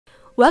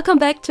Welcome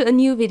back to a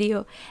new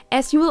video.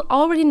 As you will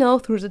already know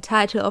through the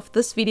title of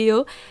this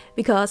video,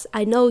 because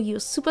I know you're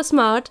super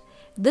smart,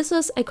 this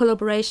is a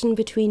collaboration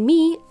between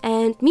me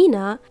and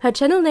Mina. Her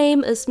channel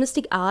name is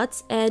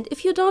Mistiqarts, and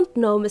if you don't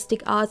know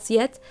Mistiqarts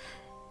yet,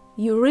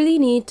 you really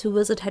need to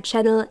visit her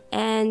channel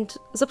and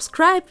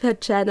subscribe her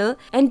channel,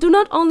 and do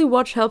not only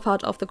watch her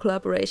part of the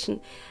collaboration.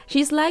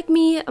 She's like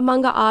me, a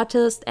manga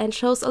artist, and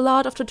shows a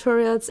lot of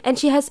tutorials, and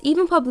she has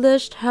even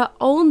published her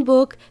own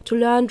book to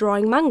learn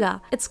drawing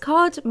manga. It's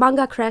called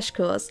Manga Crash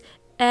Course,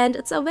 and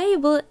it's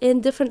available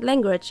in different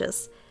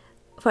languages.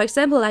 For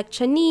example, like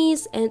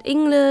Chinese and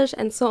English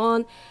and so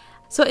on.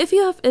 So if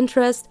you have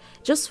interest,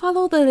 just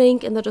follow the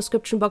link in the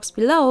description box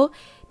below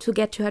to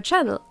get to her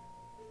channel.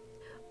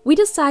 We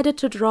decided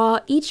to draw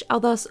each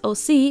other's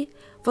OC.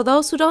 For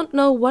those who don't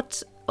know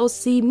what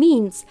OC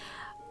means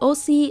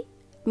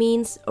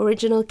means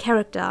original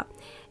character.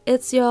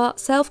 It's your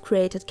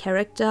self-created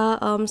character.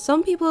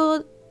 Some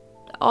people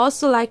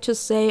also like to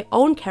say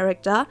own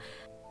character.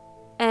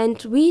 And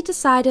we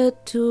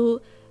decided to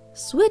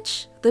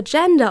switch the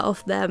gender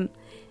of them.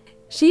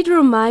 She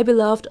drew my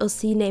beloved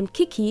OC named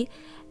Kiki,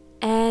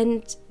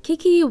 and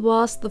Kiki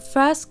was the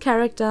first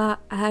character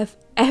I have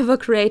ever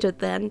created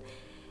then.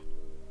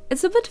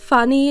 It's a bit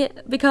funny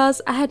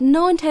because I had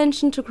no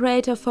intention to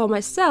create her for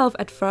myself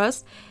at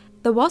first.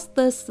 There was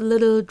this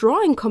little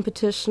drawing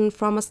competition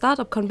from a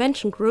startup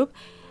convention group,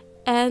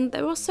 and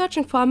they were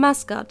searching for a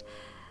mascot.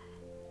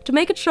 To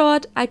make it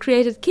short, I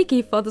created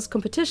Kiki for this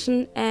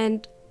competition,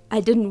 and I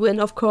didn't win,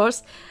 of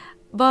course,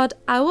 but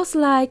I was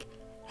like,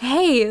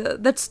 hey,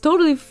 that's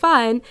totally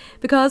fine,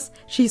 because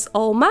she's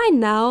all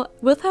mine now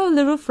with her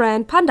little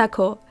friend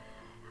Pandako.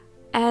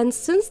 And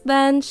since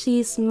then,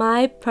 she's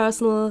my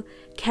personal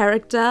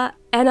character,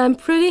 and I'm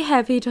pretty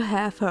happy to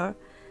have her.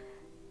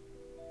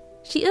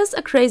 She is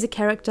a crazy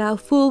character,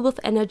 full with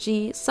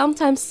energy,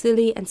 sometimes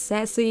silly and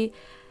sassy,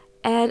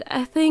 and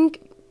I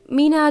think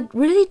Mina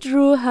really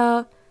drew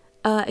her,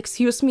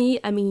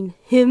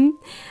 him,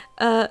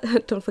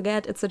 don't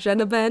forget it's a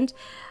Genderbend.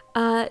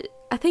 I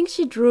think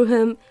she drew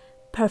him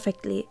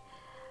perfectly.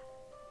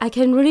 I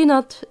can really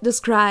not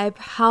describe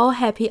how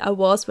happy I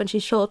was when she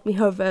showed me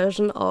her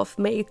version of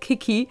male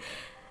Kiki.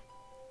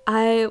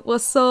 I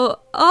was so,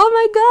 oh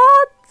my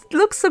god,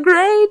 looks so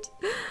great!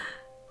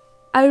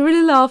 I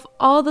really love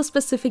all the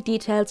specific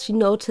details she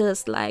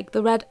noticed, like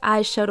the red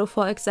eyeshadow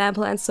for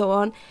example, and so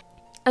on.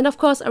 And of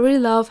course I really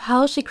love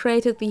how she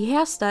created the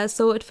hairstyle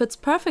so it fits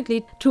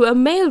perfectly to a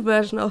male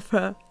version of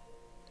her.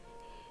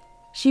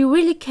 She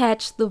really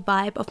catched the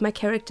vibe of my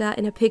character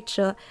in a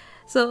picture.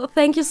 So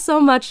thank you so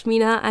much,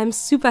 Mina, I'm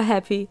super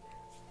happy.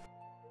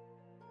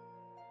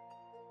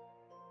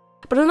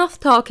 But enough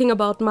talking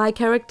about my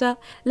character,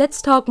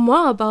 let's talk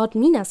more about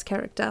Mina's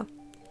character.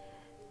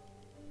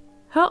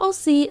 Her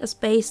OC is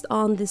based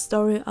on the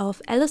story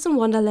of Alice in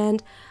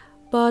Wonderland,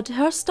 but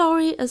her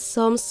story is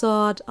some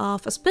sort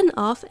of a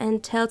spin-off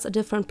and tells a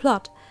different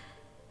plot.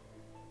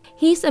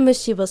 He's a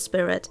mischievous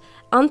spirit,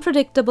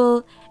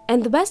 unpredictable,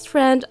 and the best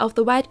friend of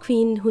the White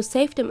Queen who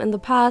saved him in the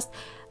past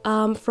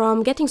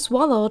from getting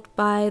swallowed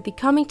by the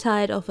coming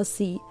tide of a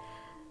sea.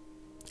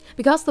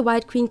 Because the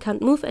White Queen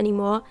can't move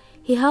anymore,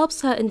 he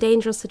helps her in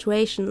dangerous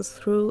situations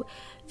through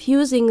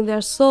fusing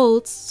their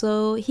souls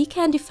so he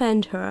can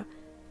defend her.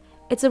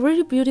 It's a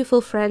really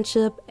beautiful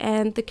friendship,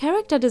 and the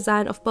character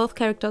design of both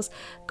characters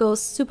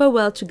goes super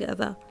well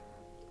together.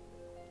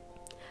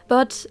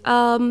 But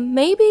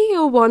maybe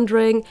you're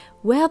wondering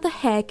where the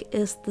heck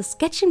is the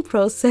sketching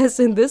process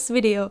in this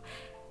video?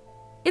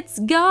 It's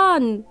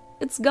gone!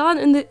 It's gone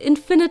in the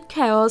infinite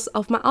chaos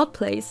of my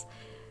outplays,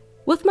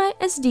 with my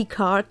SD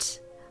card,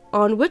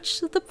 on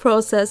which the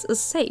process is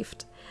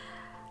saved.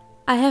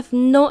 I have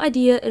no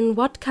idea in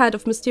what kind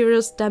of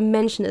mysterious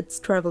dimension it's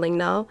traveling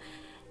now.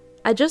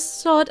 I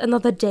just saw it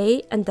another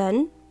day and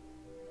then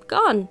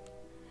gone.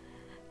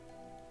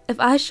 If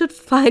I should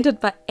find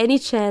it by any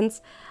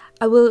chance,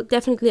 I will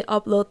definitely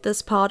upload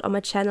this part on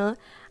my channel.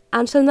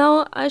 Until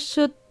now, I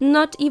should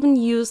not even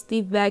use the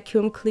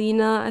vacuum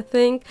cleaner, I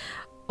think,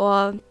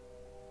 or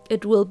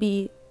it will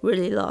be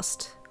really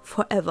lost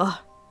forever.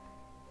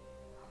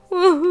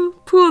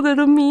 Poor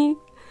little me.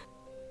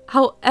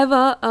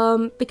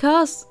 However,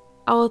 because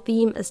our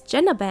theme is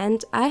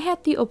Genderbend, I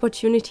had the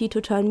opportunity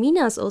to turn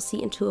Mina's OC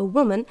into a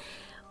woman,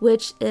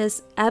 which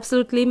is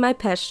absolutely my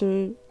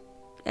passion,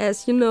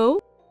 as you know.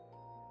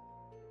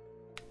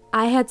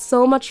 I had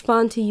so much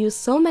fun to use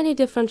so many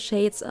different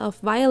shades of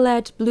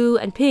violet, blue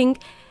and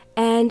pink,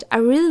 and I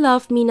really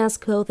love Mina's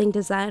clothing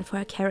design for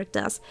her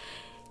characters.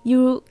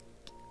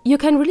 You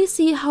can really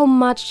see how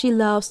much she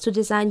loves to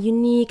design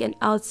unique and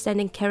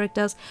outstanding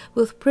characters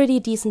with pretty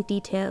decent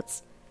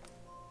details.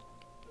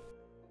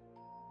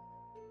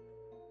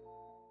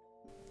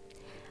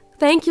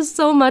 Thank you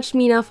so much,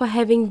 Mina, for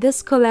having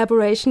this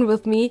collaboration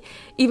with me.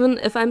 Even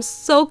if I'm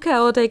so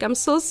chaotic, I'm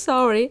so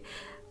sorry.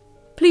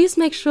 Please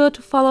make sure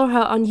to follow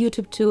her on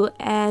YouTube too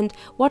and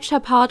watch her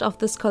part of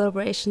this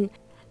collaboration.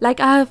 Like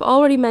I have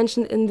already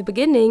mentioned in the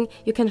beginning,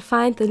 you can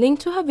find the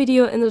link to her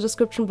video in the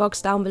description box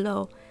down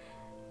below.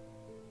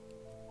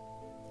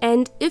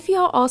 And if you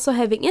are also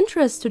having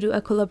interest to do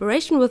a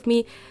collaboration with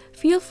me,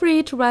 feel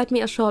free to write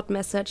me a short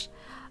message.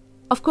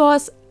 Of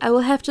course, I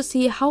will have to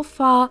see how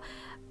far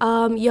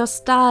your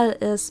style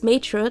is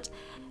matured,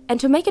 and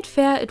to make it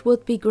fair, it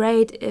would be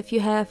great if you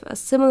have a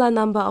similar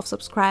number of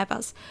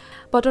subscribers.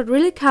 But what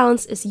really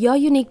counts is your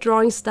unique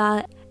drawing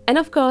style, and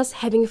of course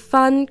having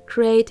fun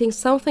creating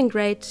something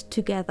great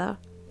together.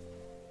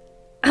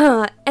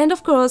 And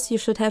of course you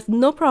should have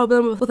no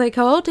problem with a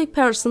chaotic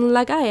person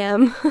like I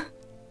am.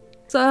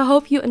 So I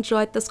hope you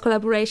enjoyed this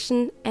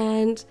collaboration,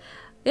 and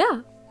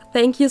yeah,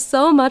 thank you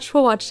so much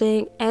for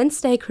watching and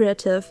stay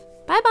creative.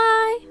 Bye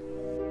bye!